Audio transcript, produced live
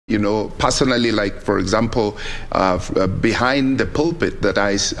You know, personally, like, for example, behind the pulpit that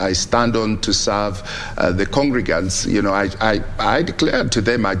I stand on to serve the congregants, you know, I declared to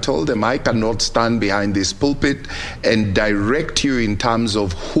them, I told them, I cannot stand behind this pulpit and direct you in terms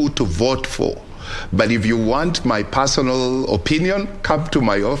of who to vote for. But if you want my personal opinion, come to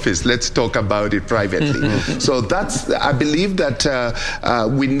my office. Let's talk about it privately. So that's, I believe that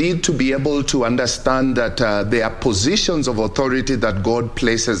we need to be able to understand that there are positions of authority that God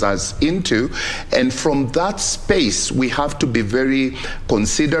places us into. And from that space, we have to be very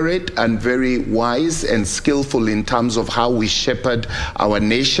considerate and very wise and skillful in terms of how we shepherd our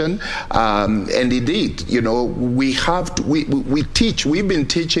nation. And indeed, you know, we have to, we teach, we've been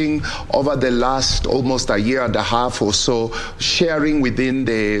teaching over the last almost a year and a half or so, sharing within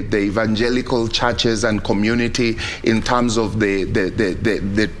the evangelical churches and community in terms of the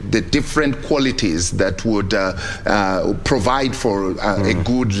different qualities that would provide for a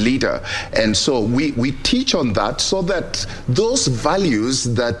good leader. And so we teach on that so that those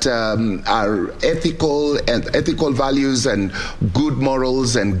values that are ethical values and good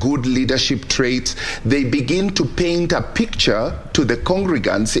morals and good leadership traits, they begin to paint a picture to the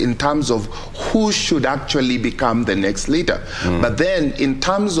congregants in terms of who should actually become the next leader. But then in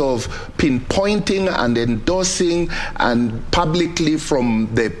terms of pinpointing and endorsing and publicly from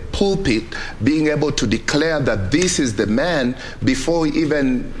the pulpit being able to declare that this is the man before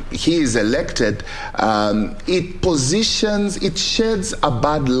even he is elected, it positions, it sheds a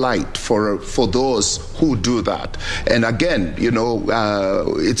bad light for those who do that. And again, you know,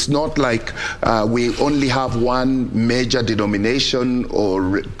 it's not like we only have one major denomination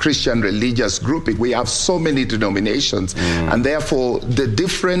or Christian religious group. We have so many denominations, and therefore the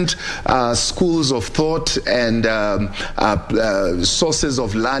different schools of thought and sources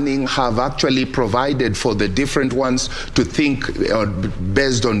of learning have actually provided for the different ones to think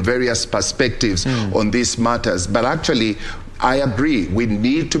based on various perspectives on these matters. But actually, I agree, we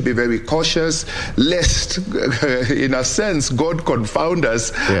need to be very cautious, lest, in a sense, God confound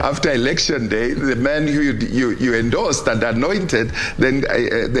us after election day. The man who you endorsed and anointed then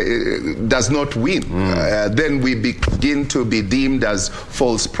does not win. Then we begin to be deemed as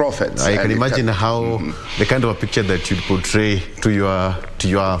false prophets. I can imagine how the kind of a picture that you'd portray to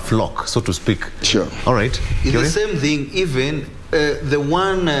your flock, so to speak. Sure. All right. It's the same thing, even the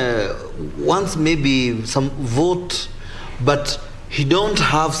one wants maybe some vote, but he don't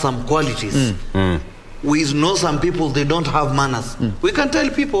have some qualities. We know some people, they don't have manners. We can tell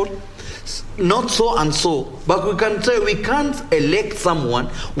people, not so and so, but we can tell we can't elect someone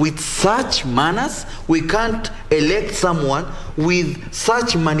with such manners. We can't elect someone with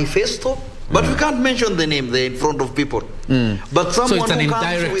such manifesto. But we can't mention the name there in front of people. But someone so it's an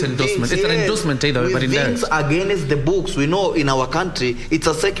indirect endorsement. Things, it's an endorsement either, but indirect. Things against the books. We know in our country, it's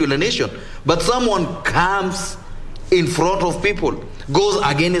a secular nation. But someone comes in front of people, goes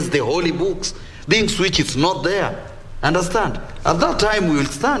against the holy books, things which is not there. Understand? At that time, we will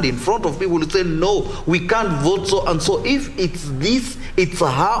stand in front of people and say, no, we can't vote so and so. If it's this, it's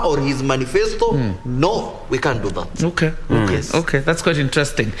her or his manifesto, no, we can't do that. Okay, yes. Okay, that's quite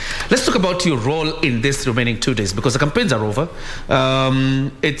interesting. Let's talk about your role in this remaining 2 days, because the campaigns are over.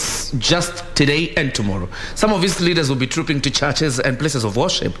 It's just today and tomorrow. Some of these leaders will be trooping to churches and places of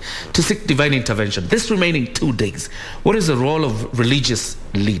worship to seek divine intervention. This remaining 2 days, what is the role of religious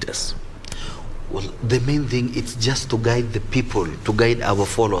leaders? Well, the main thing is just to guide the people, to guide our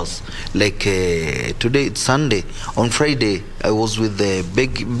followers. Like today, it's Sunday. On Friday, I was with the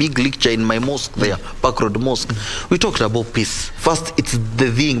big lecture in my mosque there, Park Road Mosque. We talked about peace. First, it's the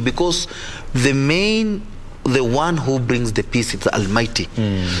thing, because the one who brings the peace, it's Almighty.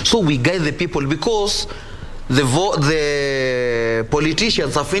 So we guide the people, because the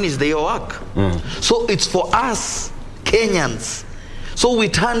politicians have finished their work. So it's for us, Kenyans. So we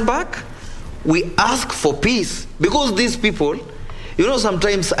turn back. We ask for peace, because these people, you know,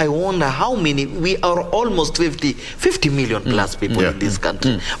 sometimes I wonder how many, we are almost 50 million plus people in this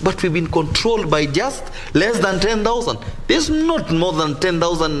country, but we've been controlled by just less than 10,000. There's not more than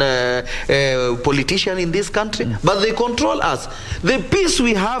 10,000 politicians in this country, but they control us. The peace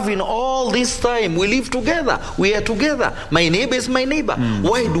we have in all this time, we live together, we are together. My neighbor is my neighbor.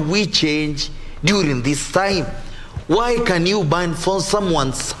 Why do we change during this time? Why can you burn for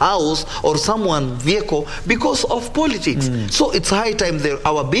someone's house or someone's vehicle because of politics? So it's high time there.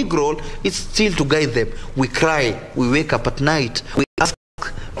 Our big role is still to guide them. We cry, we wake up at night, we ask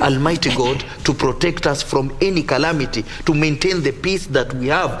Almighty God to protect us from any calamity, to maintain the peace that we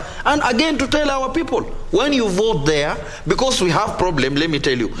have. And again, to tell our people, when you vote there, because we have problem, let me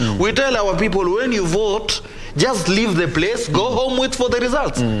tell you, we tell our people, when you vote, just leave the place, go home, wait for the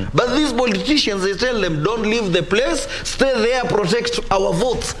results. But these politicians, they tell them, don't leave the place, stay there, protect our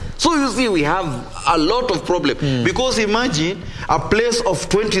votes. So you see, we have a lot of problem. Because imagine a place of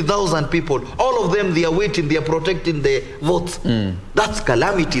 20,000 people, all of them, they are waiting, they are protecting the votes. That's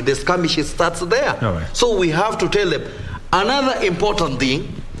calamity. The skirmish starts there. Right. So we have to tell them. Another important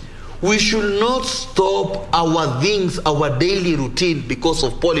thing, we should not stop our things, our daily routine because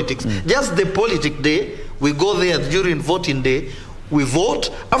of politics. Just the politic day, we go there during voting day, we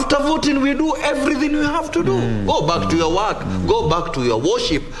vote. After voting, we do everything we have to do. Go back to your work. Go back to your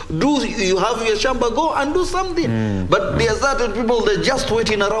worship. You have your shamba, go and do something. But there are certain people, they're just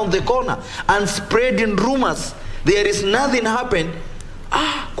waiting around the corner and spreading rumors. There is nothing happen.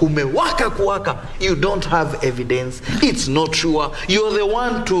 Kumewaka kuwaka. You don't have evidence. It's not sure. You're the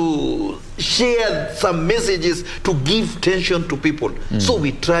one to share some messages to give tension to people. So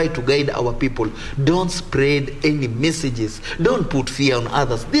we try to guide our people. Don't spread any messages. Don't put fear on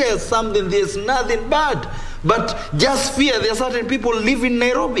others. There's nothing bad. But just fear. There are certain people live in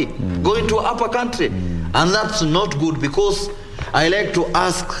Nairobi, going to upper country. And that's not good, because I like to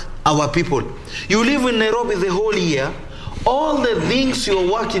ask our people, you live in Nairobi the whole year, all the things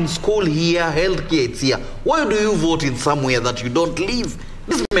you work in school here, healthcare, it's here. Why do you vote in somewhere that you don't live?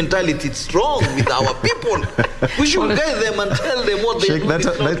 This mentality is strong with our people. We should guide them and tell them what they Sheikh, do. that's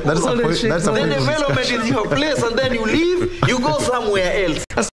a The development is your place, and then you leave, you go somewhere else.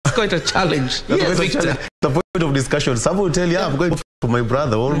 That's quite a challenge. That's Victor. the point of discussion. Some will tell you, I'm going for my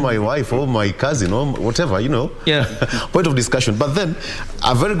brother or my wife or my cousin or whatever, you know. Yeah. Point of discussion. But then,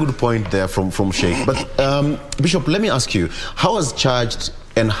 a very good point there from Sheikh. But Bishop, let me ask you, how has charged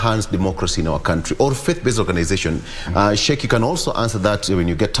enhanced democracy in our country, or faith-based organization? Sheikh, you can also answer that when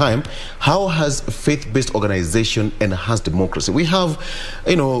you get time. How has faith-based organization enhanced democracy? We have,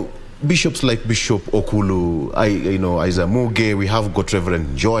 you know, bishops like Bishop Okulu, Isaiah Muge, we have got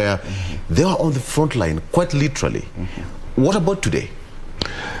Reverend Joya. They are on the front line, quite literally. What about today?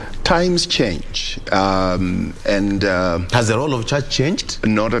 Times change, and has the role of church changed?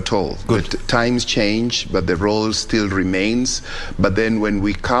 Not at all. Good. Times change, but the role still remains. But then when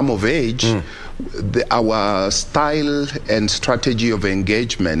we come of age, our style and strategy of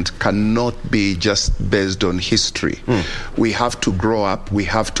engagement cannot be just based on history. We have to grow up, we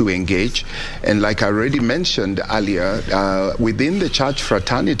have to engage. And like I already mentioned earlier, within the church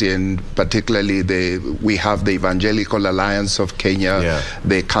fraternity, and particularly we have the Evangelical Alliance of Kenya,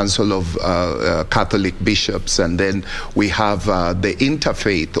 the Council of Catholic Bishops, and then we have the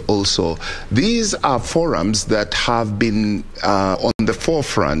Interfaith also. These are forums that have been on the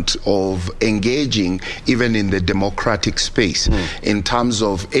forefront of engaging even in the democratic space, in terms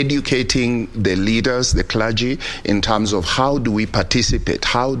of educating the leaders, the clergy, in terms of how do we participate,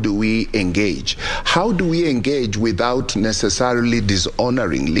 how do we engage without necessarily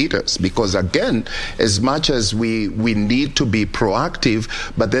dishonoring leaders, because again, as much as we need to be proactive,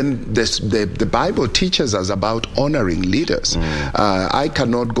 but then the Bible teaches us about honoring leaders. I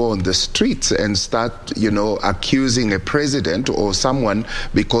cannot go on the streets and start, accusing a president or someone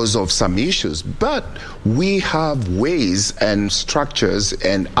because of some issues. But we have ways and structures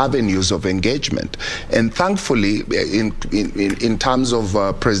and avenues of engagement. And thankfully, in terms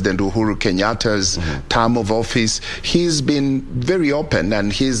of President Uhuru Kenyatta's term of office, he's been very open,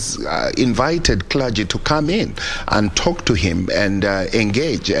 and he's invited clergy to come in and talk to him and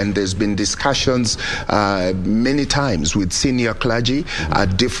engage. And there's been discussions many times with senior clergy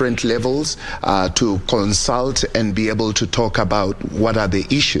at different levels to consult and be able to talk about what are the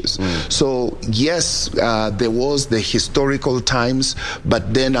issues. So yes, there was the historical times,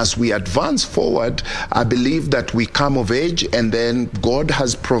 but then as we advance forward, I believe that we come of age, and then God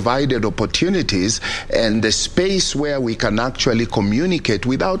has provided opportunities and the space where we can actually communicate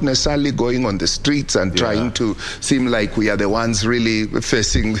without necessarily going on the streets and trying to seem like we are the ones really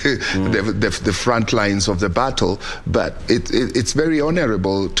facing the front lines of the battle. But it's very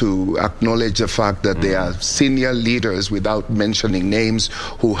honorable to acknowledge the fact that there are senior leaders, without mentioning names,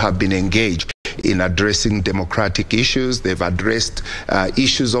 who have been engaged in addressing democratic issues. They've addressed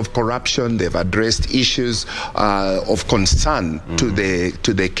issues of corruption. They've addressed issues of concern to the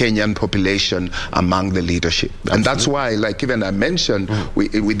Kenyan population among the leadership. Absolutely. And that's why, like even I mentioned,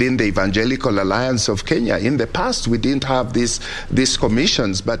 within the Evangelical Alliance of Kenya, in the past we didn't have these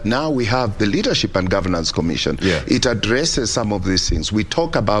commissions, but now we have the Leadership and Governance Commission. It addresses some of these things. We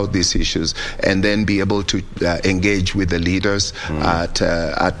talk about these issues and then be able to engage with the leaders at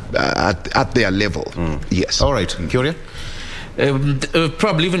their level. Yes. All right. Curia?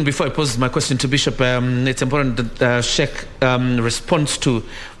 Probably even before I pose my question to Bishop, it's important that Sheikh responds to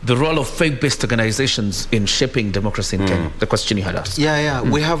the role of faith-based organizations in shaping democracy in Kenya. The question you had asked.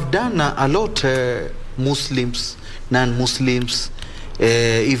 We have done a lot, Muslims, non-Muslims,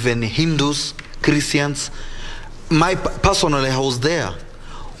 even Hindus, Christians. Personally, I was there.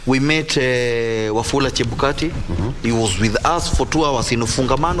 We met Wafula Chebukati. He was with us for 2 hours in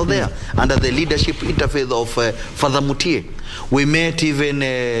Ufungamano there, under the leadership interfaith of Father Mutie. We met even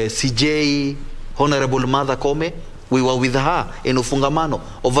CJ, Honorable Mother Kome. We were with her in Ufungamano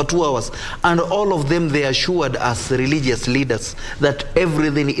over 2 hours. And all of them, they assured us, religious leaders, that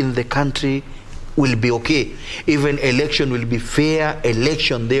everything in the country will be okay. Even election will be fair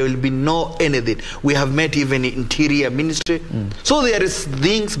election. There will be no anything. We have met even Interior Ministry. So there is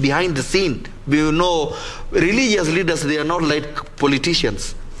things behind the scene. You know, religious leaders, they are not like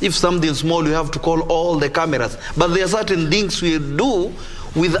politicians. If something small, you have to call all the cameras. But there are certain things we do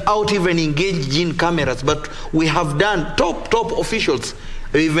without even engaging cameras. But we have done top officials,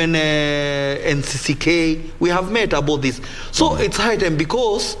 even NCCK, we have met about this. So it's high time,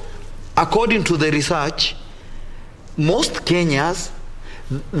 because according to the research, most Kenyans,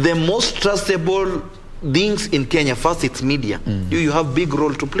 the most trustable things in Kenya, first it's media. You have big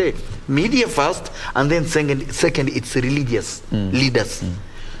role to play. Media first, and then second it's religious leaders.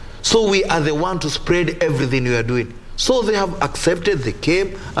 So we are the one to spread everything we are doing. So they have accepted, they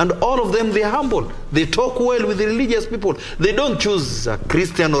came, and all of them, they are humble. They talk well with the religious people. They don't choose a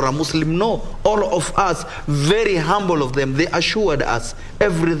Christian or a Muslim, no. All of us, very humble of them, they assured us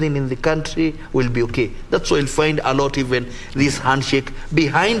everything in the country will be okay. That's why you'll find a lot, even this handshake.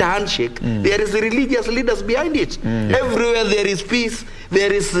 Behind handshake, there is the religious leaders behind it. Everywhere there is peace,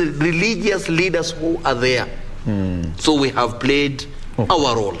 there is religious leaders who are there. So we have played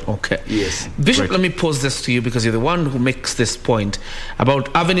our role. Okay. Yes. Bishop, let me pose this to you, because you're the one who makes this point about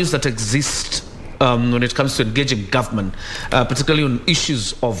avenues that exist when it comes to engaging government, particularly on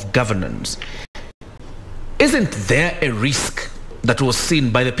issues of governance. Isn't there a risk that was seen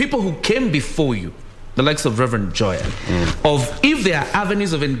by the people who came before you, the likes of Reverend Joel, of if there are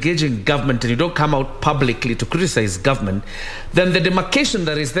avenues of engaging government and you don't come out publicly to criticize government, then the demarcation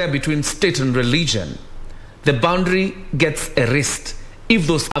that is there between state and religion, the boundary gets erased if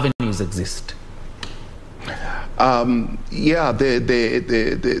those avenues exist? Yeah,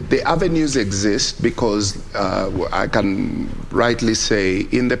 the avenues exist, because I can rightly say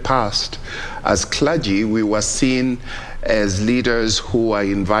in the past, as clergy, we were seen as leaders who are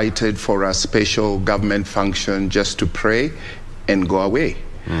invited for a special government function just to pray and go away.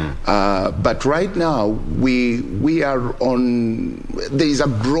 But right now, we are on, there is a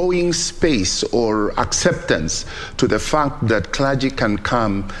growing space or acceptance to the fact that clergy can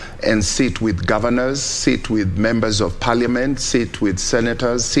come and sit with governors, sit with members of parliament, sit with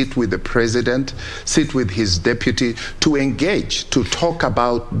senators, sit with the president, sit with his deputy, to engage, to talk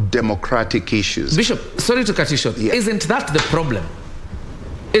about democratic issues. Bishop, sorry to cut you short. Yeah. Isn't that the problem?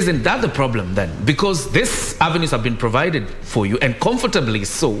 Isn't that the problem then? Because these avenues have been provided for you, and comfortably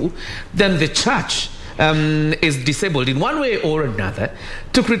so, then the church is disabled in one way or another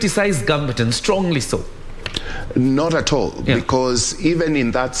to criticize government, and strongly so. Not at all, because even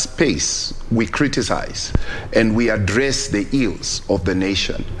in that space, we criticize and we address the ills of the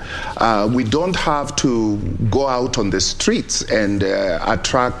nation. We don't have to go out on the streets and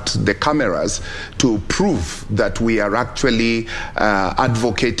attract the cameras to prove that we are actually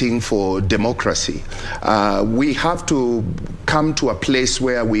advocating for democracy. We have to come to a place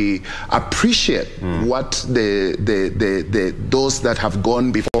where we appreciate what those that have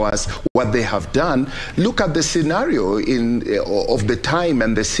gone before us, what they have done. Look at the scenario of the time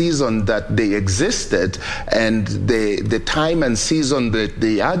and the season that they existed, and the time and season that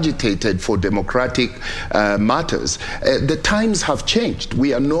they agitated for democratic matters. The times have changed.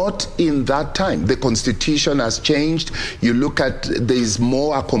 We are not in that time. The constitution has changed. You look at, there is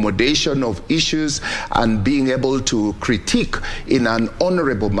more accommodation of issues and being able to critique in an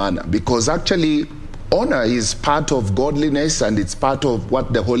honorable manner, because actually honor is part of godliness, and it's part of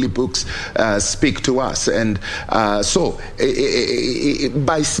what the holy books speak to us. And so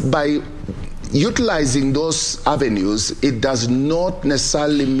by utilizing those avenues, it does not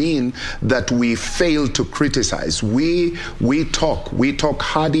necessarily mean that we fail to criticize. We talk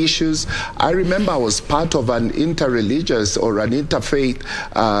hard issues. I remember I was part of an interreligious or an interfaith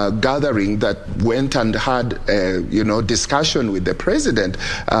gathering that went and had discussion with the president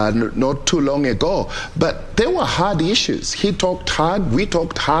not too long ago. But there were hard issues. He talked hard, we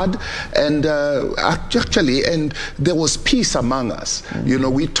talked hard, and there was peace among us.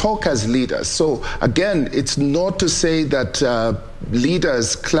 We talk as leaders. So again, it's not to say that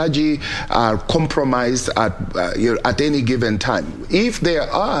leaders, clergy are compromised at any given time. If they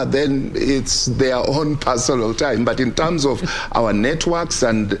are, then it's their own personal time. But in terms of our networks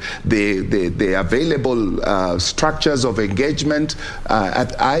and the available structures of engagement,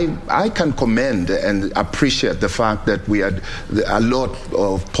 I can commend and appreciate the fact that we had a lot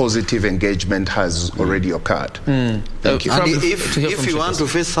of positive engagement has already occurred. Thank you. And if you want to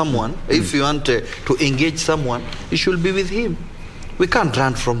face someone, if you want to engage someone, you should be with him. We can't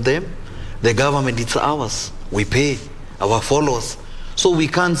run from them. The government, it's ours. We pay our followers. So we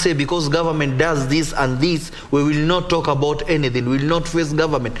can't say because government does this and this, we will not talk about anything. We will not face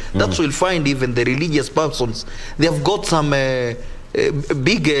government. That's what we'll find even the religious persons. They have got some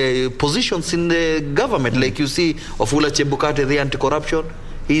big positions in the government. Like you see, Wafula Chebukati, the anti-corruption.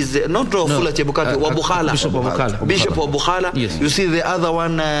 He's not Wafula Chebukati, Wabukala. Bishop Wabukala. Bishop Wabukala. Yes. You see the other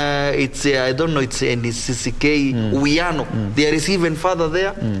one, it's, I don't know, it's CCK, Uyano. There is even further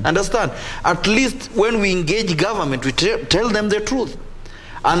there. Understand? At least when we engage government, we tell them the truth.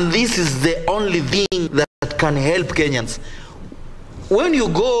 And this is the only thing that can help Kenyans. When you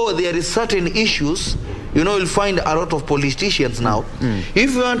go, there is certain issues, you know, you'll find a lot of politicians now.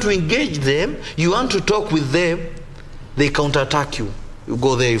 If you want to engage them, you want to talk with them, they counterattack you. You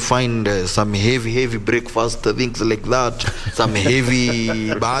go there, you find some heavy breakfast, things like that, some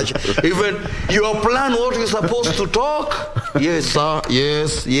heavy badge. Even your plan, what you're supposed to talk, yes, sir,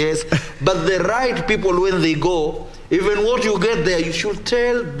 yes. But the right people, when they go, even what you get there, you should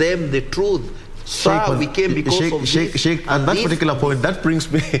tell them the truth. Sir, we came because of this. Sheikh, at that particular point, that brings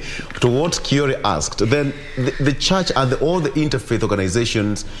me to what Kiori asked. Then the church and all the interfaith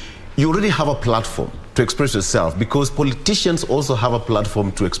organizations, you already have a platform to express yourself because politicians also have a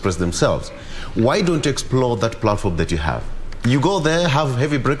platform to express themselves. Why don't you explore that platform that you have? You go there, have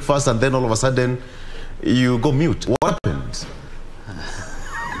heavy breakfast, and then all of a sudden you go mute. What happens?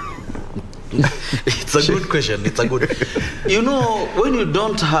 It's a good question. It's a good. You know, when you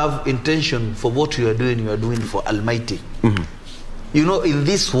don't have intention for what you are doing for Almighty. You know, in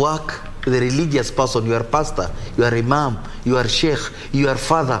this work, the religious person, you are pastor, you are imam, you are sheikh, you are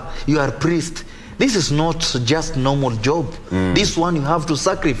father, you are priest. This is not just normal job. This one you have to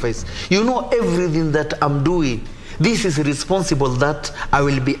sacrifice. You know, everything that I'm doing, this is responsible that I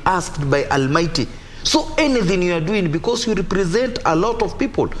will be asked by Almighty. So anything you are doing, because you represent a lot of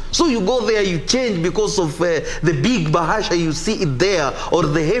people. So you go there, you change because of the big bahasha you see it there, or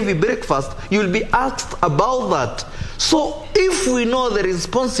the heavy breakfast, you'll be asked about that. So if we know the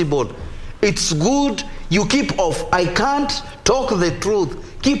responsible, it's good you keep off. I can't talk the truth.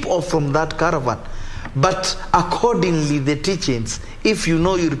 Keep off from that caravan. But accordingly, the teachings, if you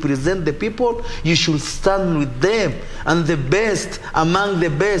know you represent the people, you should stand with them. And the best among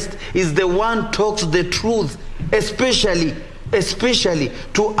the best is the one talks the truth, especially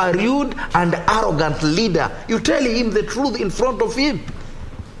to a rude and arrogant leader. You tell him the truth in front of him.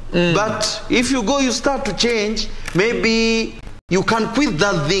 But if you go, you start to change, maybe you can quit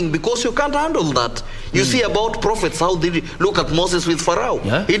that thing because you can't handle that. You see about prophets, how they look at Moses with Pharaoh.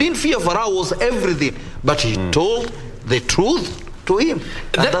 Yeah. He didn't fear Pharaoh was everything, but he told the truth to him.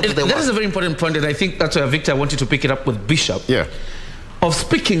 That is a very important point, and I think that's why, Victor, I want you to pick it up with Bishop. Yeah. Of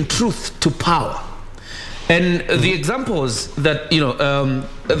speaking truth to power. And the examples that, you know,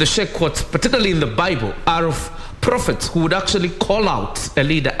 the Sheikh quotes, particularly in the Bible, are of prophets who would actually call out a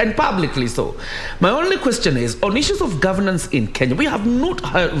leader, and publicly so. My only question is, on issues of governance in Kenya, we have not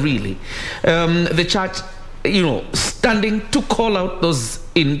heard really the church, you know, standing to call out those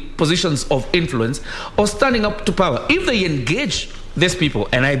in positions of influence or standing up to power. If they engage these people,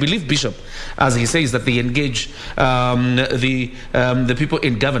 and I believe Bishop, as he says, that they engage the people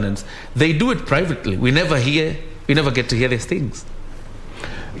in governance, they do it privately. We never get to hear these things.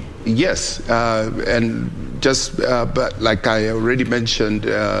 Yes, and just but like I already mentioned,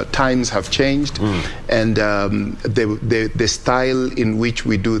 times have changed, and the style in which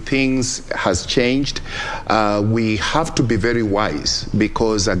we do things has changed. We have to be very wise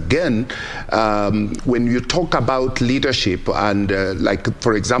because, again, when you talk about leadership and like,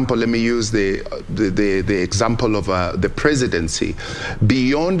 for example, let me use the example of the presidency.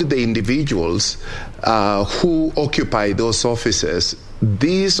 Beyond the individuals who occupy those offices,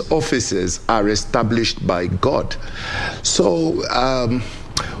 these offices are established by God. So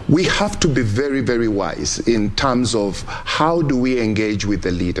we have to be very, very wise in terms of how do we engage with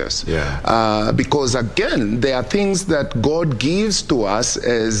the leaders. Because again, there are things that God gives to us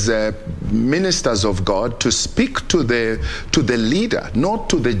as ministers of God to speak to the leader, not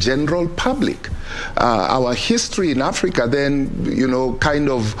to the general public. Our history in Africa then, you know, kind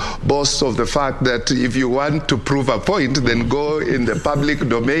of boasts of the fact that if you want to prove a point, then go in the public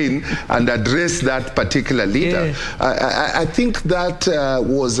domain and address that particular leader. Yeah. I think that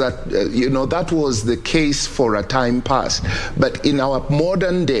was that was the case for a time past. But in our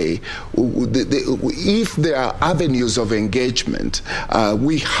modern day, if there are avenues of engagement,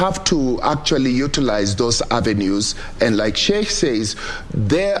 we have to actually utilize those avenues. And like Sheikh says,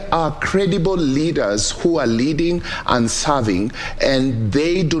 there are credible leaders who are leading and serving, and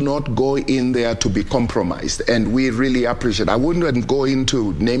they do not go in there to be compromised. And we really appreciate. I wouldn't go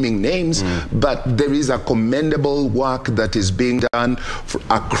into naming names, but there is a commendable work that is being done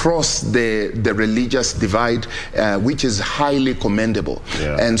across the religious divide, which is highly commendable.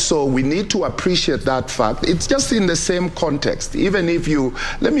 Yeah. And so we need to appreciate that fact. It's just in the same context. Even if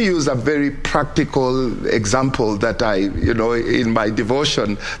let me use a very practical example that in my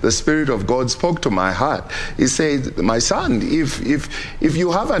devotion, the Spirit of God spoke to my heart. He said, my son, if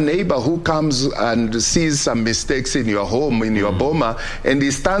you have a neighbor who comes and sees some mistakes in your home, in your boma, and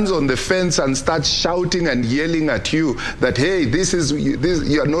he stands on the fence and starts shouting and yelling at you that, hey, this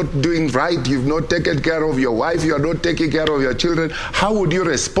you're not doing right, you've not taken care of your wife, you're not taking care of your children, how would you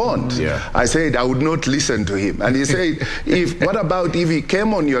respond? Yeah. I said, I would not listen to him. And he said, what about if he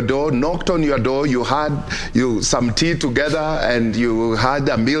came on your door, knocked on your door, you had some tea together and you had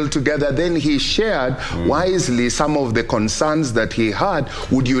a meal together, then he shared wisely some of the concerns that he had,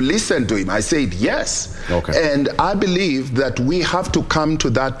 would you listen to him? I said, yes. Okay. And I believe that we have to come to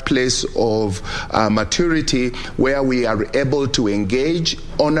that place of maturity where we are able to engage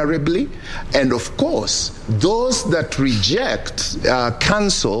honorably. And of course, those that reject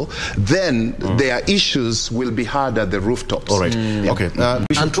counsel, then their issues will be heard at the rooftops. All right. Okay.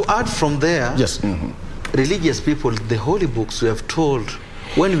 And to add from there, yes. Religious people, the holy books, we have told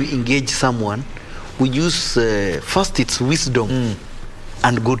when we engage someone, we use first it's wisdom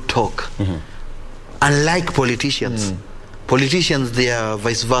and good talk. Unlike politicians. Politicians, they are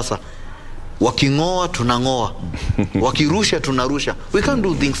vice versa. Wakingoa tunangoa, wakirusha tunarusha. We can't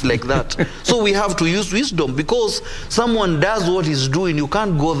do things like that. So we have to use wisdom, because someone does what he's doing, you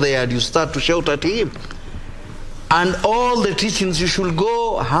can't go there and you start to shout at him. And all the teachings, you should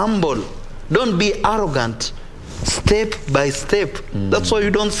go humble. Don't be arrogant. Step by step. That's why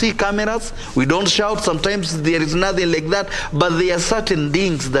you don't see cameras. We don't shout. Sometimes there is nothing like that. But there are certain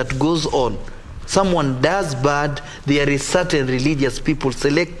things that goes on. Someone does bad, there is certain religious people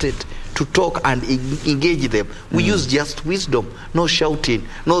selected to talk and engage them. We use just wisdom, no shouting,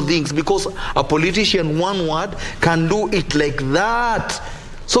 no things, because a politician, one word, can do it like that.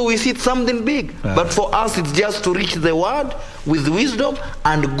 So we see it's something big. But for us, it's just to reach the word with wisdom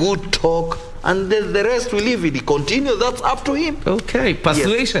and good talk. And then the rest we leave it. He continue. That's up to him. Okay,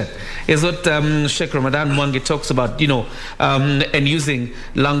 persuasion is what Sheikh Ramadan Mwangi talks about, and using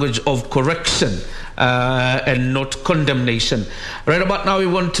language of correction and not condemnation. Right about now, we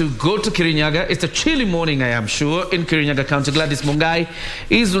want to go to Kirinyaga. It's a chilly morning, I am sure, in Kirinyaga County. Gladys Mungai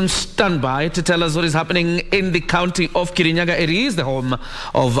is on standby to tell us what is happening in the county of Kirinyaga. It is the home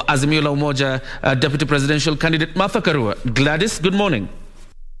of Azimio la Umoja Deputy Presidential Candidate Martha Karua. Gladys, good morning.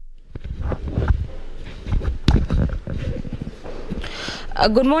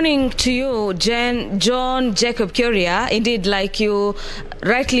 Good morning to you, John Jacob Curia. Indeed, like you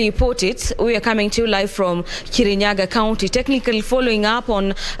rightly put it, we are coming to you live from Kirinyaga County, technically following up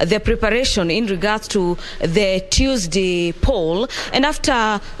on the preparation in regards to the Tuesday poll. And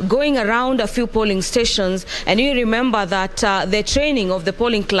after going around a few polling stations, and you remember that the training of the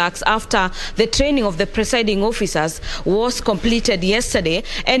polling clerks after the training of the presiding officers was completed yesterday.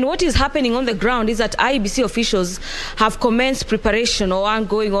 And what is happening on the ground is that IEBC officials have commenced preparation or are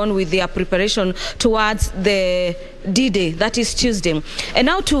going on with their preparation towards the D-Day, that is Tuesday. And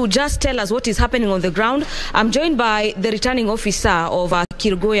now to just tell us what is happening on the ground, I'm joined by the returning officer of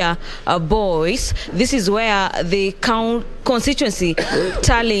Kirugoya Boys. This is where the constituency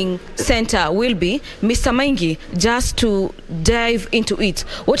tallying center will be. Mr. Maingi, just to dive into it,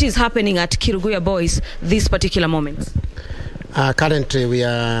 what is happening at Kirugoya Boys this particular moment? Currently, we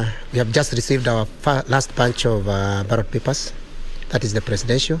have just received our last bunch of ballot papers. That is the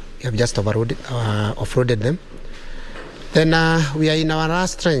presidential. We have just offloaded them. Then we are in our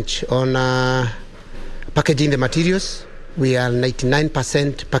last trench on packaging the materials. We are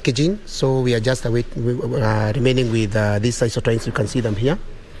 99% packaging, so we are just remaining with these isotrains. You can see them here.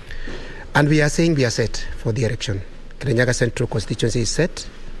 And we are saying we are set for the election. Kirinyaga Central constituency is set,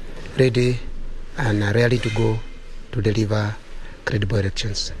 ready, and ready to go to deliver credible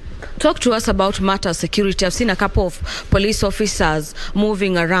elections. Talk to us about matter security. I've seen a couple of police officers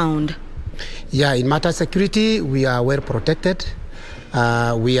moving around. Yeah, in matter security, we are well protected.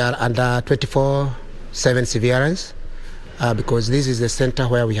 We are under 24/7 surveillance because this is the center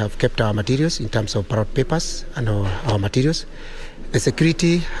where we have kept our materials in terms of ballot papers and our materials. The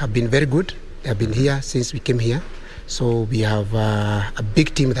security have been very good. They have been here since we came here. So we have a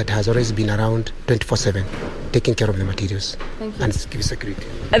big team that has always been around 24/7, taking care of the materials and security.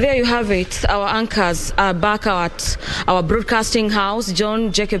 There you have it. Our anchors are back at our broadcasting house,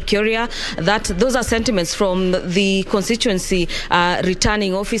 John Jacob Kuria. Those are sentiments from the constituency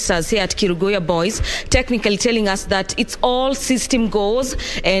returning officers here at Kirugoya Boys, technically telling us that it's all system goes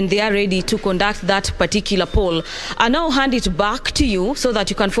and they are ready to conduct that particular poll. I now hand it back to you so that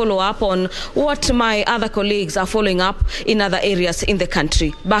you can follow up on what my other colleagues are following up in other areas in the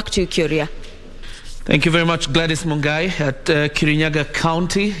country. Back to you, Kuria. Thank you very much, Gladys Mungai at Kirinyaga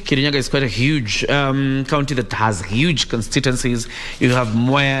County. Kirinyaga is quite a huge county that has huge constituencies. You have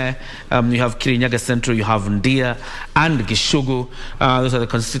Mwea, you have Kirinyaga Central, you have Ndia and Gishugu. Those are the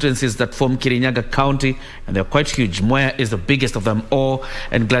constituencies that form Kirinyaga County, and they're quite huge. Mwea is the biggest of them all,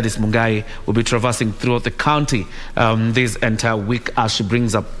 and Gladys Mungai will be traversing throughout the county this entire week as she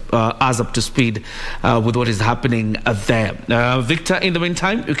brings us up to speed with what is happening there. Victor, in the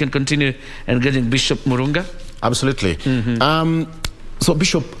meantime, you can continue engaging Bishop Murunga. Absolutely. So,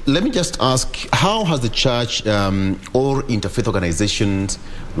 Bishop, let me just ask, how has the church or interfaith organizations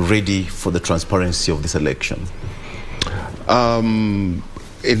ready for the transparency of this election?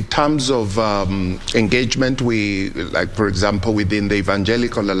 In terms of engagement, we, like for example, within the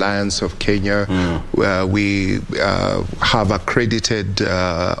Evangelical Alliance of Kenya, where we have accredited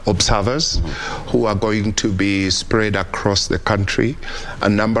observers who are going to be spread across the country. A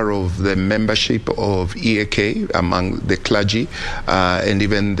number of the membership of EAK among the clergy and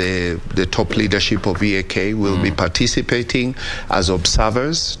even the top leadership of EAK will be participating as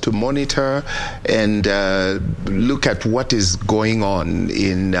observers to monitor and look at what is going on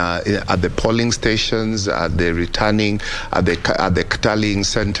at the polling stations, at the returning, at the tallying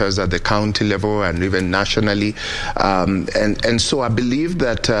centers at the county level and even nationally. And so I believe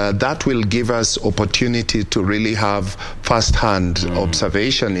that that will give us opportunity to really have first-hand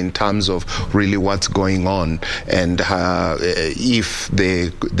observation in terms of really what's going on and if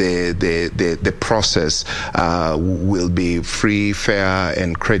the process will be free, fair,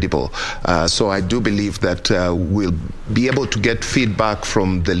 and credible. So I do believe that we'll be able to get feedback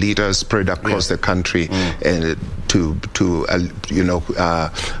from the leaders spread across the country and to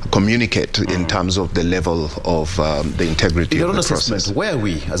communicate in terms of the level of the integrity of the process. Where are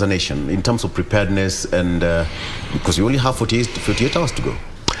we as a nation in terms of preparedness, and because we only have 48 hours to go?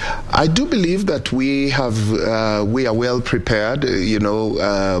 I do believe that we are well prepared.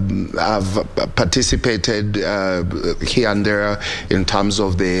 I've participated here and there in terms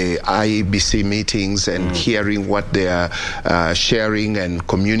of the IEBC meetings and hearing what they are sharing and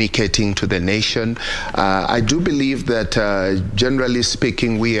communicating to the nation. I do believe that generally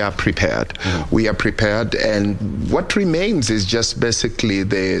speaking, we are prepared. We are prepared, and what remains is just basically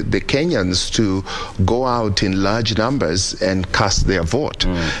the Kenyans to go out in large numbers and cast their vote.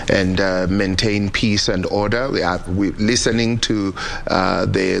 And maintain peace and order. We're listening to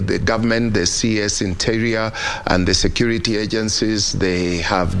the government, the CS Interior, and the security agencies. They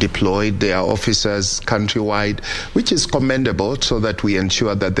have deployed their officers countrywide, which is commendable, so that we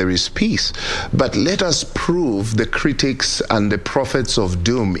ensure that there is peace. But let us prove the critics and the prophets of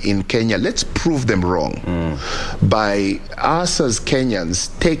doom in Kenya. Let's prove them wrong by us as Kenyans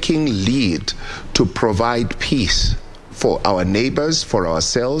taking lead to provide peace for our neighbors, for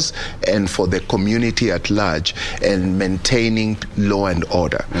ourselves, and for the community at large, and maintaining law and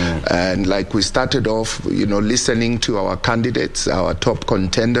order. And like we started off, listening to our candidates, our top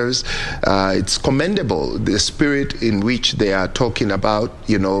contenders, it's commendable, the spirit in which they are talking about.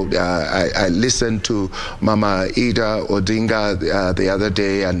 I listened to Mama Ida Odinga the other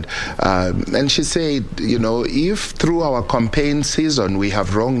day, and she said, if through our campaign season we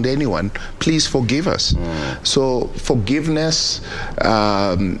have wronged anyone, please forgive us. So forgiveness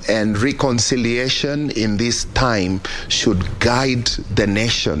and reconciliation in this time should guide the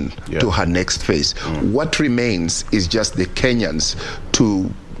nation to her next phase. What remains is just the Kenyans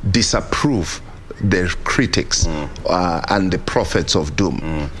to disapprove their critics and the prophets of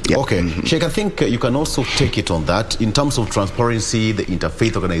doom. Okay, Sheikh, I think you can also take it on that in terms of transparency, the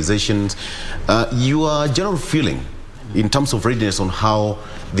interfaith organizations, your general feeling in terms of readiness on how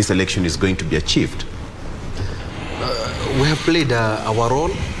this election is going to be achieved. We have played our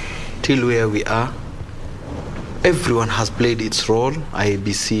role till where we are. Everyone has played its role,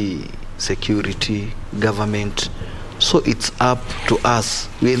 IEBC, security, government. So it's up to us.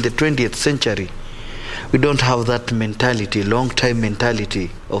 We're in the 20th century. We don't have that mentality, long-time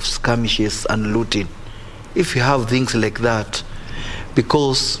mentality of skirmishes and looting. If you have things like that,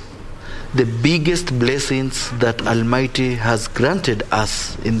 because the biggest blessings that Almighty has granted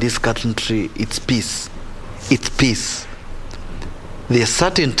us in this country, it's peace. It's peace. There's a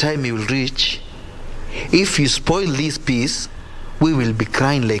certain time you will reach. If you spoil this peace, we will be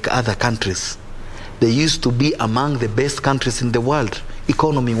crying like other countries. They used to be among the best countries in the world,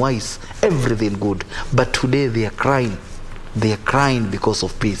 economy-wise, everything good. But today they are crying. They are crying because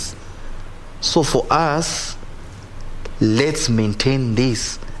of peace. So for us, let's maintain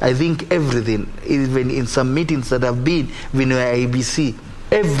this. I think everything, even in some meetings that have been with IEBC,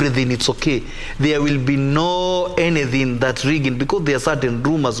 everything it's okay. There will be no anything that's rigging, because there are certain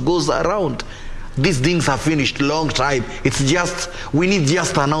rumors goes around. These things are finished long time. It's just, we need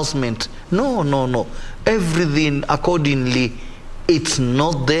just announcement. No, no, no. Everything accordingly, it's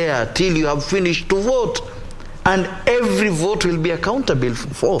not there till you have finished to vote. And every vote will be accountable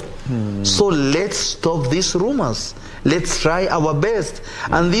for. So let's stop these rumors. Let's try our best.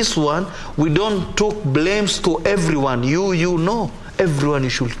 And this one, we don't take blames to everyone. You know. Everyone, you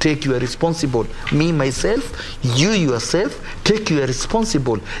should take your responsible. Me, myself, you yourself, take your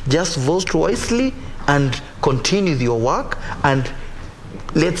responsible. Just vote wisely and continue your work. And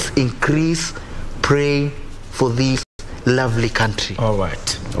let's increase praying for this lovely country. All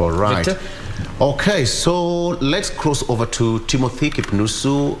right. All right. Victor? Okay, so let's cross over to Timothy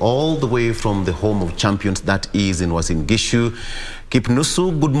Kipnusu, all the way from the home of champions, that is in Uasin Gishu.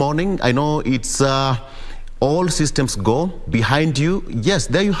 Kipnusu, good morning. I know it's all systems go behind you. Yes,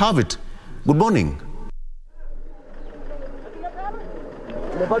 there you have it. Good morning.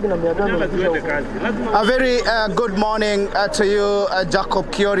 A very good morning to you, Jacob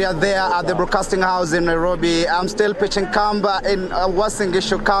Kioria, there at the Broadcasting House in Nairobi. I'm still pitching camp in Uasin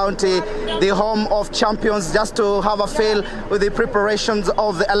Gishu County, the home of champions, just to have a feel with the preparations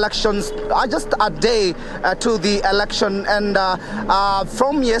of the elections. Just a day to the election, and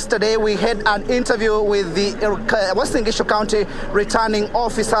from yesterday we had an interview with the Uasin Gishu County returning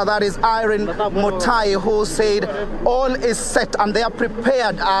officer, that is Irene Mutai, who said all is set and they are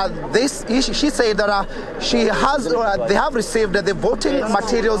prepared. She said that they have received the voting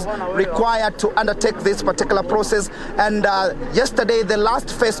materials required to undertake this particular process. And yesterday, the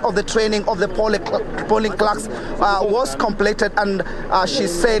last phase of the training of the polling clerks was completed, and she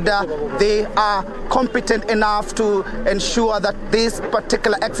said they are competent enough to ensure that this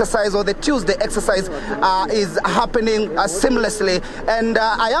particular exercise, or the Tuesday exercise, is happening seamlessly. And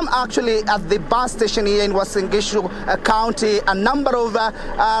I am actually at the bus station here in Uasin Gishu County. A number of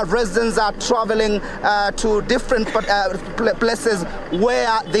residents are traveling to different places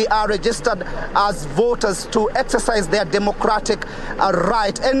where they are registered as voters to exercise their democratic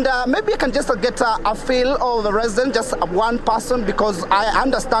right. And maybe I can just get a feel of the resident, just one person, because I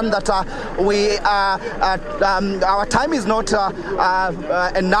understand that our time is not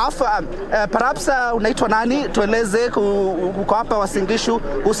enough. Perhaps unaitwa nani, tueleze uko hapa Uasin Gishu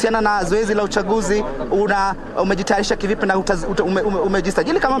kuhusiana na zoezi la uchaguzi, umejitayarisha kivipi na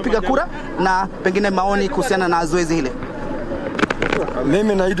umejisajili kama mpiga kura, na pengine maoni kuhusiana na zoezi hili?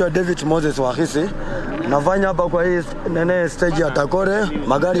 Mimi naitwa David Moses Wahisi. Nafanya hapa kwa hii stage ya Takore,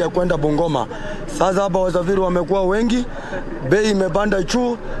 magari ya kwenda Bungoma. Sasa hapa wasafiri wamekuwa wengi, bei imepanda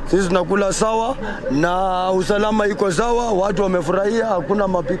juu, sisi tunakula sawa na usalama iko sawa, watu wamefurahia, hakuna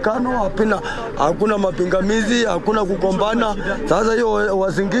mapikano, hakuna mapingamizi, hakuna kugombana. Sasa hiyo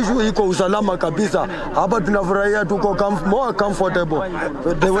Uasin Gishu iko usalama kabisa. Hapa tunafurahia, tuko more comfortable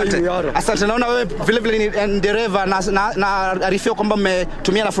the way we are. Asante. Naona wewe vile vile ni dereva na arifio kwamba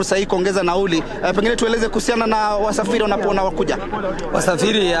mmetumia na fursa hii kuongeza nauli. Pengine tueleze kuhusiana na wasafiri wanapokuja.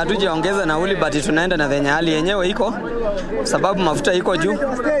 Wasafiri hatujaongeza nauli, but tunaenda na venye hali yenyewe iko, sababu mafuta iko juu.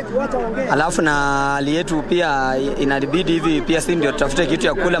 Alafu na hali yetu pia inabidi hivi pia si ndio tutafute kitu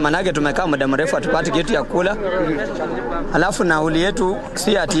ya kula, manake tumekaa muda mrefu hatupati kitu ya kula. Alafu na nauli yetu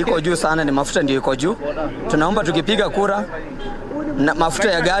si ati iko juu sana, ni mafuta ndio iko juu. Tunaomba tukipiga kura na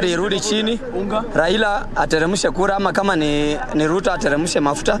mafuta ya gari irudi chini, Raila ateremshe kura, ama kama ni Ruto ateremshe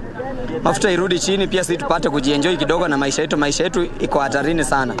mafuta irudi chini, pia sisi tupate kujienjoy kidogo na maisha yetu iko hatarini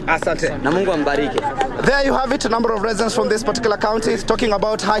sana. Asante. Na Mungu ambariki. There you have it, a number of residents from this particular county talking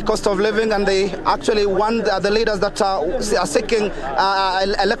about high cost of living, and they actually want the leaders that are seeking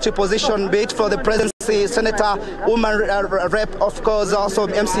elected position, be it for the presidency Senator, woman rep, of course, also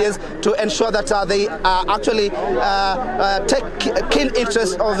MCAs, to ensure that they actually take keen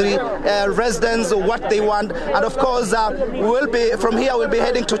interest of the residents, what they want. And of course, from here we'll be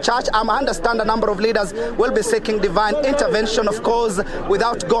heading to church. I understand a number of leaders will be seeking divine intervention. Of course,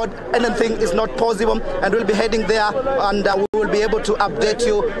 without God, anything is not possible. And we'll be heading there, and we will be able to update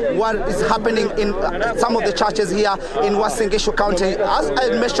you what is happening in some of the churches here in Uasin Gishu County. As I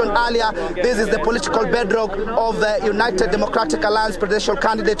mentioned earlier, this is the political bedrock of the United Democratic Alliance presidential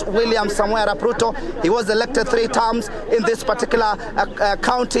candidate William Samoei Arap Ruto. He was elected 3 terms in this particular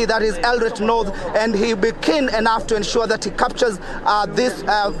county, that is Eldoret North, and he will be keen enough to ensure that he captures this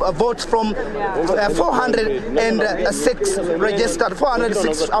votes from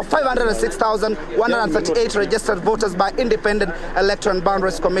 506,138 registered voters by Independent Electoral and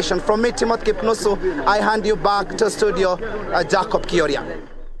Boundaries Commission. From me, Timothy Kipnusu, I hand you back to studio, Jacob Kioria.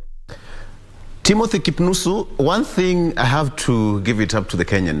 Timothy Kipnusu, one thing I have to give it up to the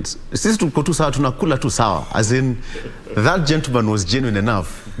Kenyans. Sisi tuko tu sawa, tunakula tu sawa. As in, that gentleman was genuine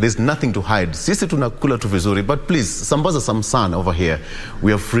enough. There's nothing to hide. Sisi tunakula tu vizuri. But please, sambaza some sun over here.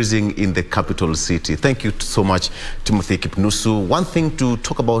 We are freezing in the capital city. Thank you so much, Timothy Kipnusu. One thing to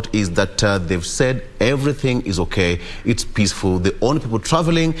talk about is that they've said everything is okay. It's peaceful. The only people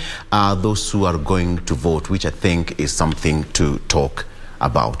traveling are those who are going to vote, which I think is something to talk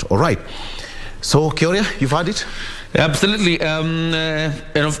about. All right. So, Kioria, you've had it? Absolutely. And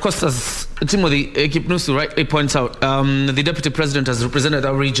of course, as Timothy Kipnusu rightly points out, the Deputy President has represented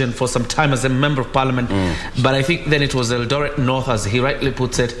our region for some time as a Member of Parliament. But I think then it was Eldoret North, as he rightly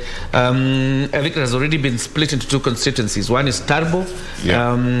puts it. I think it has already been split into 2 constituencies. One is Tarbo.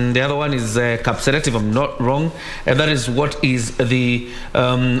 The other one is Kapseret, if I'm not wrong. And that is what is the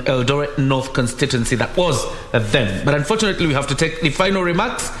Eldoret North constituency that was then. But unfortunately, we have to take the final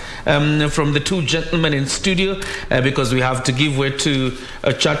remarks from the 2 gentlemen in studio because we have to give way to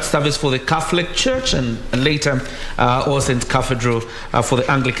a church service for the Catholic Church and later All Saints Cathedral for the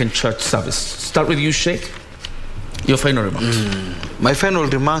Anglican Church service. Start with you, Sheikh. Your final remarks. My final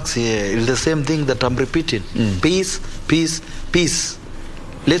remarks here is the same thing that I'm repeating. Peace, peace, peace.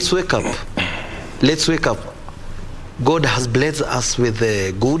 Let's wake up. Let's wake up. God has blessed us with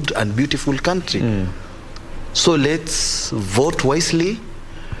a good and beautiful country. So let's vote wisely.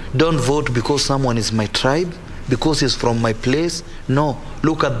 Don't vote because someone is my tribe, because he's from my place. No,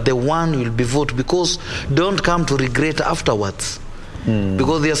 look at the one you'll be vote, because don't come to regret afterwards.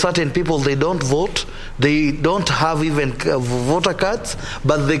 Because there are certain people, they don't vote, they don't have even voter cards,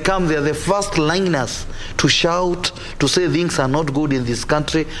 but they come, they're the first liners to shout, to say things are not good in this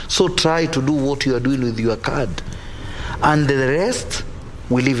country. So try to do what you are doing with your card. And the rest,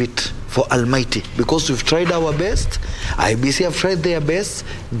 we leave it for Almighty, because we've tried our best. IEBC have tried their best,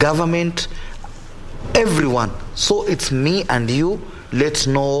 government, everyone. So it's me and you. Let's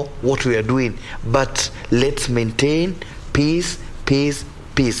know what we are doing, but let's maintain peace, peace,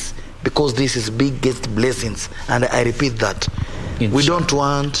 peace, because this is biggest blessings, and I repeat that. Inshallah. We don't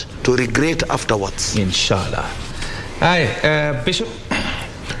want to regret afterwards. Inshallah. Hi, Bishop.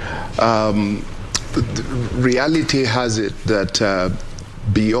 Reality has it that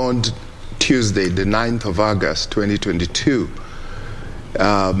beyond Tuesday, the 9th of August, 2022,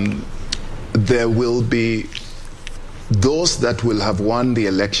 there will be those that will have won the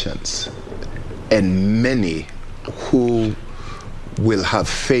elections and many who will have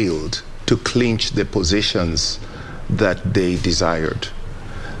failed to clinch the positions that they desired.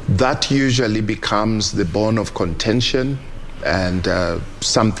 That usually becomes the bone of contention and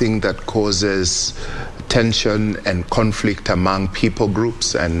something that causes tension and conflict among people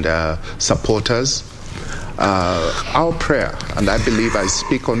groups and supporters. Our prayer, and I believe I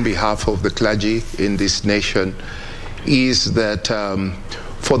speak on behalf of the clergy in this nation, is that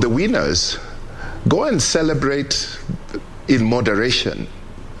for the winners, go and celebrate in moderation.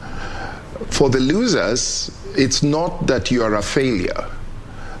 For the losers, it's not that you are a failure,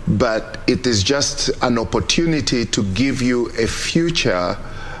 but it is just an opportunity to give you a future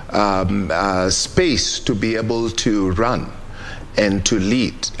space to be able to run and to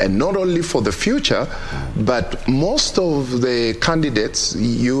lead. And not only for the future, but most of the candidates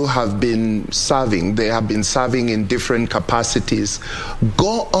you have been serving, they have been serving in different capacities.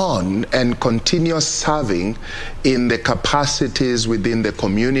 Go on and continue serving in the capacities within the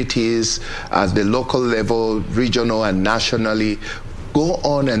communities at the local level, regional and nationally. go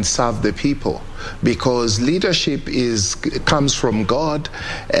on and serve the people, because leadership comes from God,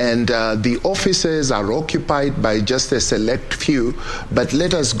 and the offices are occupied by just a select few, but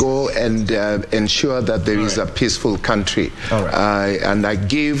let us go and ensure that there is a peaceful country. And I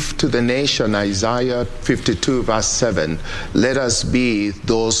give to the nation Isaiah 52 verse 7, let us be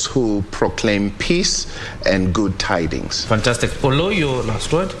those who proclaim peace and good tidings. Fantastic. Polo, your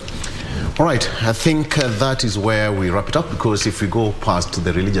last word? All right, I think that is where we wrap it up, because if we go past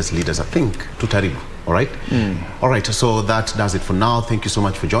the religious leaders, I think tutaribu. All right? All right, so that does it for now. Thank you so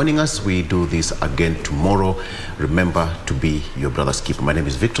much for joining us. We do this again tomorrow. Remember to be your brother's keeper. My name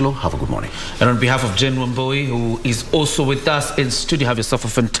is Victor Lo. Have a good morning. And on behalf of Jen Wamboi, who is also with us in studio, have yourself a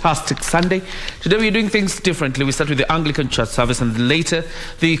fantastic Sunday. Today we're doing things differently. We start with the Anglican Church service and later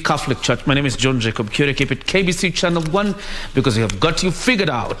the Catholic Church. My name is John Jacob Curie. Keep it KBC Channel 1, because we have got you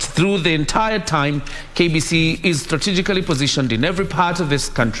figured out. Through the entire time, KBC is strategically positioned in every part of this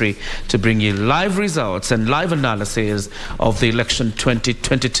country to bring you live results and live analysis of the election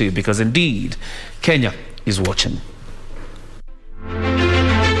 2022, because indeed Kenya is watching.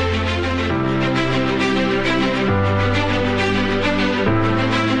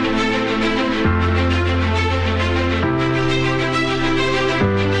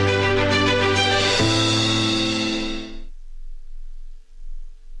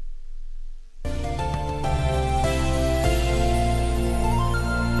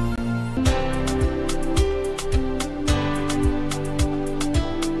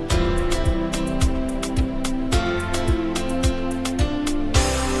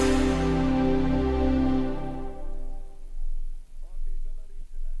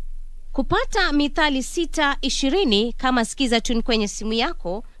 Kupata mithali 6:20 kama sikiza tune kwenye simu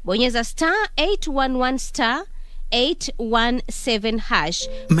yako, bonyeza *811 *817#.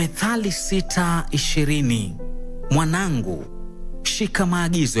 Methali 6:20. Mwanangu, shika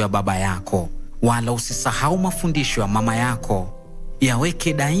maagizo ya baba yako, wala usisahau mafundisho ya mama yako.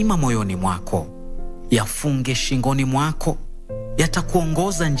 Yaweke daima moyoni mwako, yafunge shingoni mwako,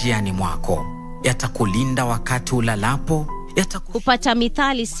 yatakuongoza njiani mwako, yatakulinda wakati ulalapo. Kupata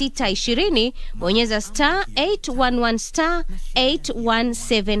mithali 6:20, bonyeza *811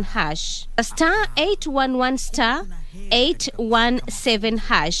 *817#. *811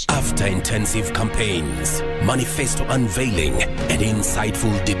 *817#. After intensive campaigns, manifesto unveiling, and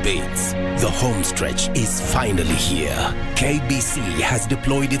insightful debates, the home stretch is finally here. KBC has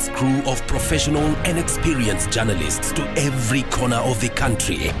deployed its crew of professional and experienced journalists to every corner of the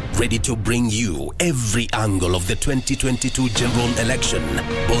country, ready to bring you every angle of the 2022 general election,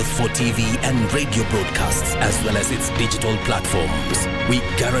 both for TV and radio broadcasts, as well as its digital platforms. We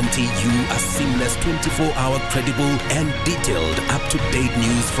guarantee you a seamless 24-hour credible and detailed up-to-date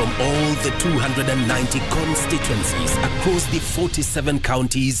news from all the 290 constituencies across the 47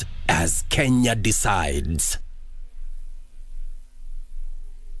 counties as Kenya decides.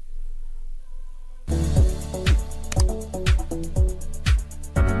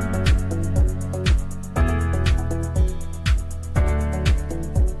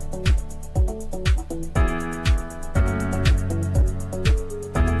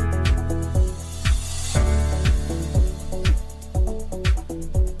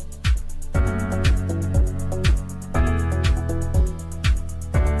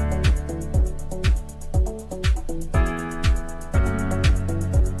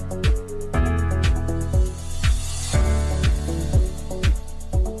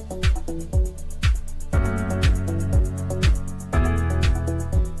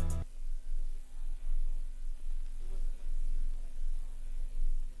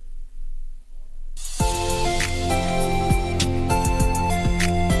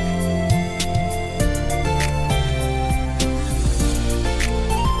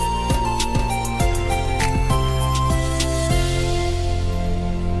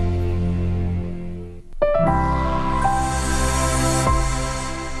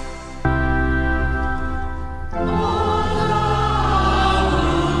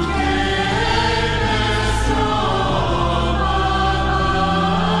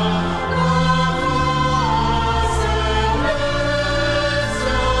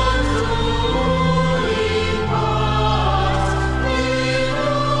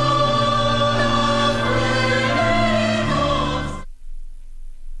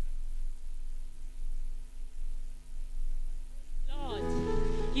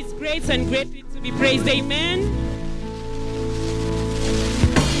 And greatly to be praised. Amen.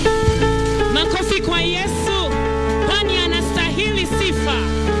 Makofi kwa Yesu, kwani anastahili sifa.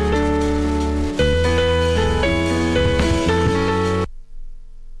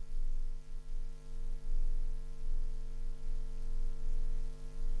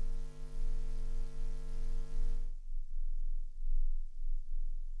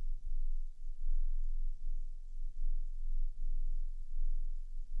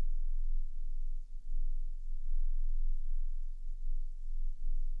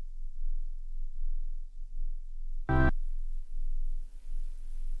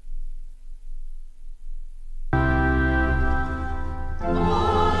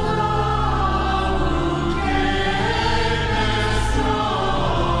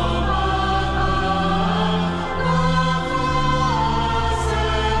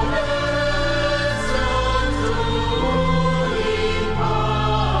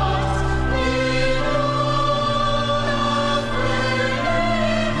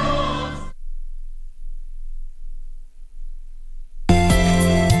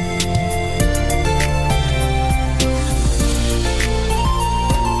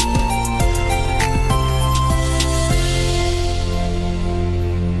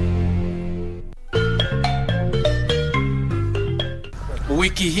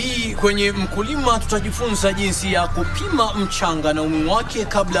 Wiki hii kwenye Mkulima tutajifunza jinsi ya kupima mchanga na umuhimu wake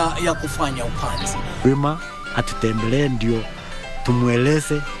kabla ya kufanya upanzi. Mkulima atutembelee ndio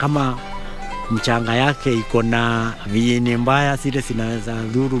tumueleze kama mchanga yake iko na viini mbaya zile zinaweza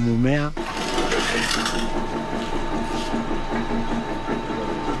dhuru mumea.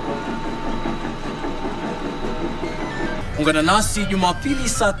 Ungana nasi Jumapili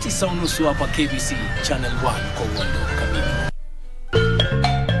saa 9:30 hapa KBC Channel 1 kwa uondo kamili.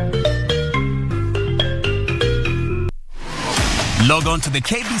 Log on to the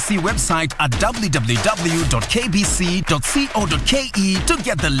KBC website at www.kbc.co.ke to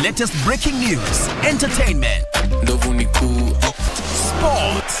get the latest breaking news, entertainment,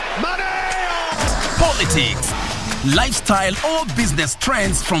 sports, politics, lifestyle or business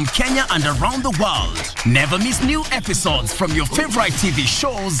trends from Kenya and around the world. Never miss new episodes from your favorite TV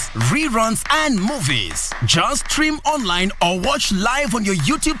shows, reruns and movies. Just stream online or watch live on your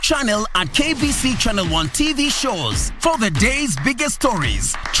YouTube channel at KBC Channel 1 TV shows. For the day's biggest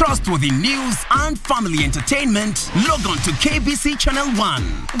stories, trustworthy news and family entertainment, log on to KBC Channel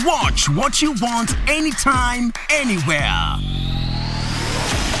 1. Watch what you want anytime, anywhere.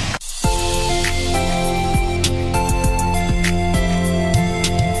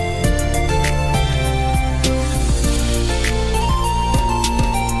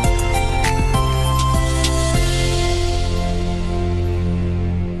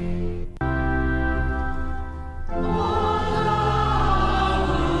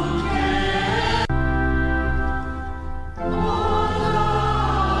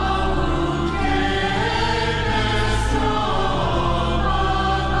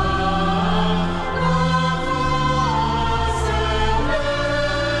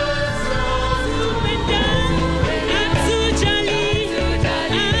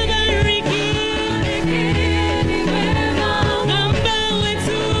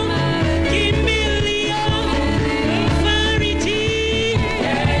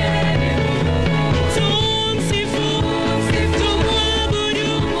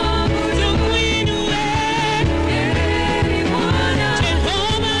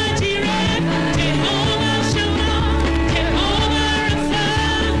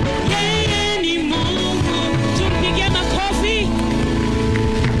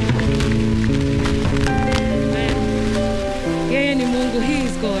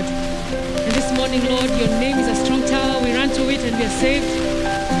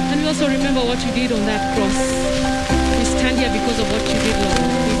 also remember what you did on that cross. We stand here because of what you did, Lord.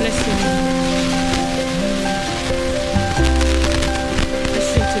 We bless your name.